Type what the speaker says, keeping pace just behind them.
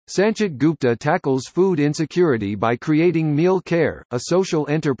Sanchit Gupta tackles food insecurity by creating Meal Care, a social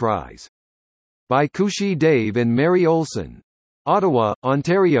enterprise. By Kushi Dave and Mary Olson. Ottawa,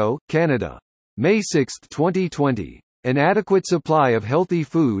 Ontario, Canada. May 6, 2020. An adequate supply of healthy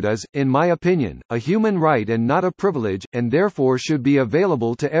food is, in my opinion, a human right and not a privilege, and therefore should be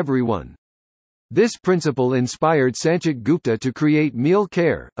available to everyone. This principle inspired Sanchit Gupta to create Meal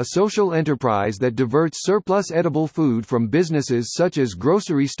Care, a social enterprise that diverts surplus edible food from businesses such as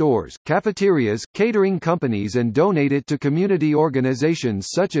grocery stores, cafeterias, catering companies and donate it to community organizations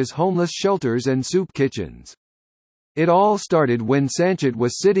such as homeless shelters and soup kitchens. It all started when Sanchit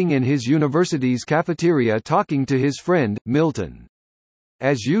was sitting in his university's cafeteria talking to his friend, Milton.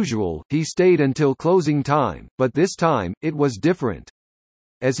 As usual, he stayed until closing time, but this time, it was different.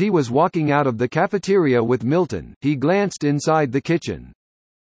 As he was walking out of the cafeteria with Milton, he glanced inside the kitchen.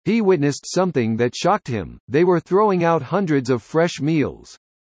 He witnessed something that shocked him: they were throwing out hundreds of fresh meals.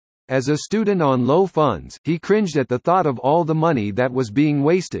 As a student on low funds, he cringed at the thought of all the money that was being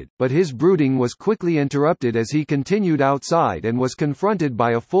wasted, but his brooding was quickly interrupted as he continued outside and was confronted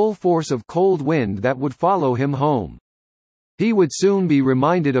by a full force of cold wind that would follow him home. He would soon be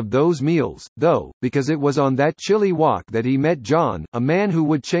reminded of those meals, though, because it was on that chilly walk that he met John, a man who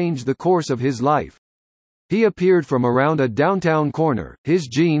would change the course of his life. He appeared from around a downtown corner, his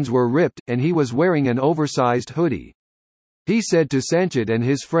jeans were ripped, and he was wearing an oversized hoodie. He said to Sanchit and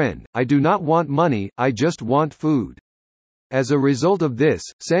his friend, "I do not want money, I just want food." As a result of this,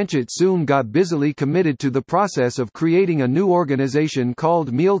 Sanchit soon got busily committed to the process of creating a new organization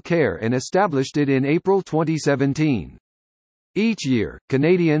called Meal Care and established it in April 2017. Each year,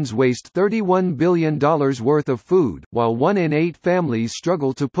 Canadians waste $31 billion worth of food, while 1 in 8 families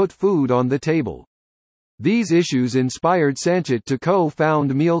struggle to put food on the table. These issues inspired Sanchit to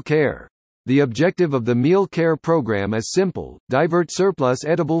co-found Meal Care. The objective of the Meal Care program is simple: divert surplus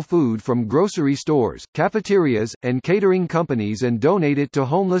edible food from grocery stores, cafeterias, and catering companies and donate it to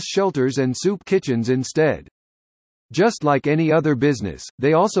homeless shelters and soup kitchens instead. Just like any other business,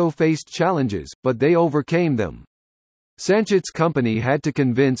 they also faced challenges, but they overcame them. Sanchit's company had to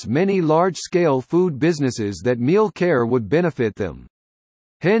convince many large-scale food businesses that Meal Care would benefit them.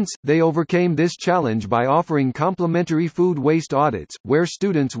 Hence, they overcame this challenge by offering complimentary food waste audits, where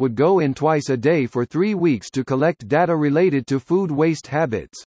students would go in twice a day for 3 weeks to collect data related to food waste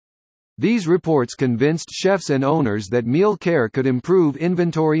habits. These reports convinced chefs and owners that Meal Care could improve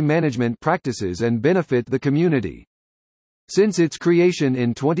inventory management practices and benefit the community. Since its creation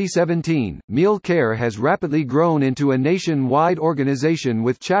in 2017, Meal Care has rapidly grown into a nationwide organization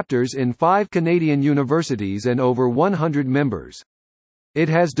with chapters in 5 Canadian universities and over 100 members. It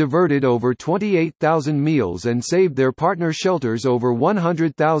has diverted over 28,000 meals and saved their partner shelters over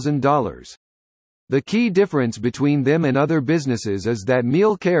 $100,000. The key difference between them and other businesses is that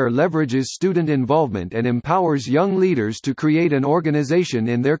Meal Care leverages student involvement and empowers young leaders to create an organization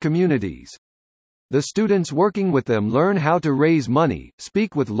in their communities. The students working with them learn how to raise money,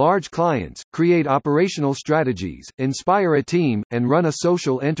 speak with large clients, create operational strategies, inspire a team, and run a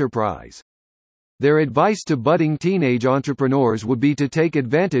social enterprise. Their advice to budding teenage entrepreneurs would be to take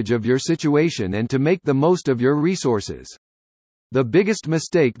advantage of your situation and to make the most of your resources. The biggest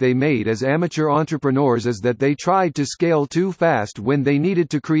mistake they made as amateur entrepreneurs is that they tried to scale too fast when they needed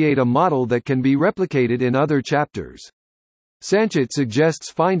to create a model that can be replicated in other chapters. Sanchit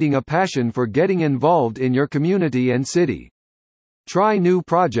suggests finding a passion for getting involved in your community and city. Try new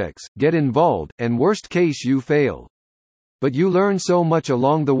projects, get involved, and worst case you fail. But you learn so much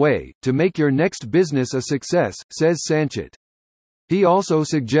along the way, to make your next business a success, says Sanchit. He also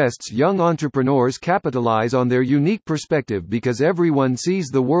suggests young entrepreneurs capitalize on their unique perspective because everyone sees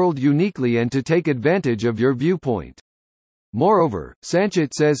the world uniquely and to take advantage of your viewpoint. Moreover,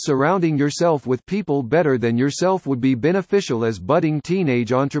 Sanchit says surrounding yourself with people better than yourself would be beneficial as budding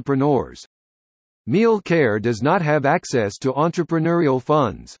teenage entrepreneurs. Meal Care does not have access to entrepreneurial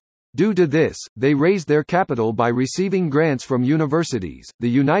funds. Due to this, they raise their capital by receiving grants from universities, the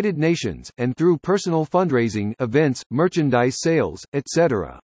United Nations, and through personal fundraising, events, merchandise sales,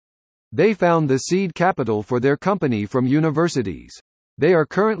 etc. They found the seed capital for their company from universities. They are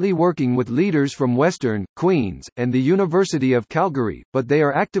currently working with leaders from Western, Queen's, and the University of Calgary, but they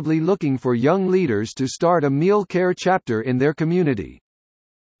are actively looking for young leaders to start a Meal Care chapter in their community.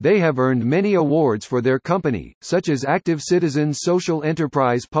 They have earned many awards for their company, such as Active Citizens Social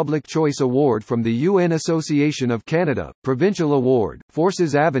Enterprise Public Choice Award from the UN Association of Canada, Provincial Award,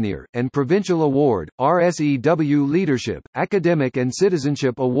 Forces Avenir, and Provincial Award, RSEW Leadership, Academic and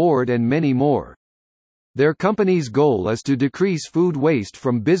Citizenship Award and many more. Their company's goal is to decrease food waste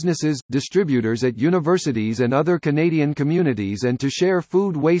from businesses, distributors at universities and other Canadian communities and to share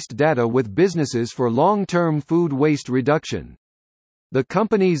food waste data with businesses for long-term food waste reduction. The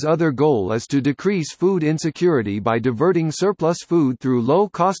company's other goal is to decrease food insecurity by diverting surplus food through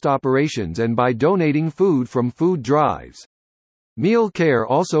low-cost operations and by donating food from food drives. Meal Care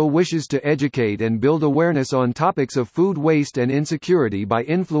also wishes to educate and build awareness on topics of food waste and insecurity by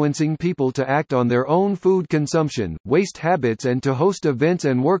influencing people to act on their own food consumption, waste habits and to host events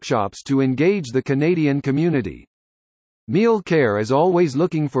and workshops to engage the Canadian community. Meal Care is always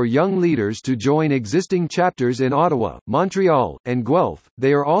looking for young leaders to join existing chapters in Ottawa, Montreal, and Guelph.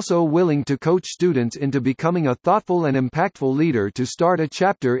 They are also willing to coach students into becoming a thoughtful and impactful leader to start a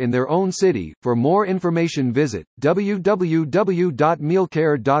chapter in their own city. For more information, visit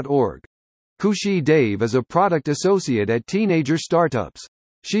www.mealcare.org. Kushi Dave is a product associate at Teenager Startups.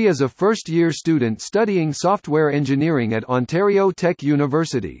 She is a first-year student studying software engineering at Ontario Tech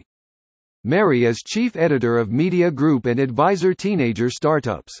University. Mary is chief editor of Media Group and advisor Teenager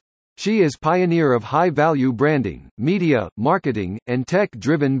Startups. She is pioneer of high-value branding, media, marketing, and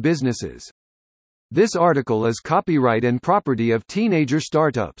tech-driven businesses. This article is copyright and property of Teenager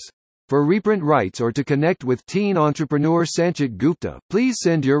Startups. For reprint rights or to connect with teen entrepreneur Sanchit Gupta, please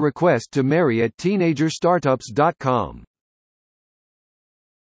send your request to Mary at teenagerstartups.com.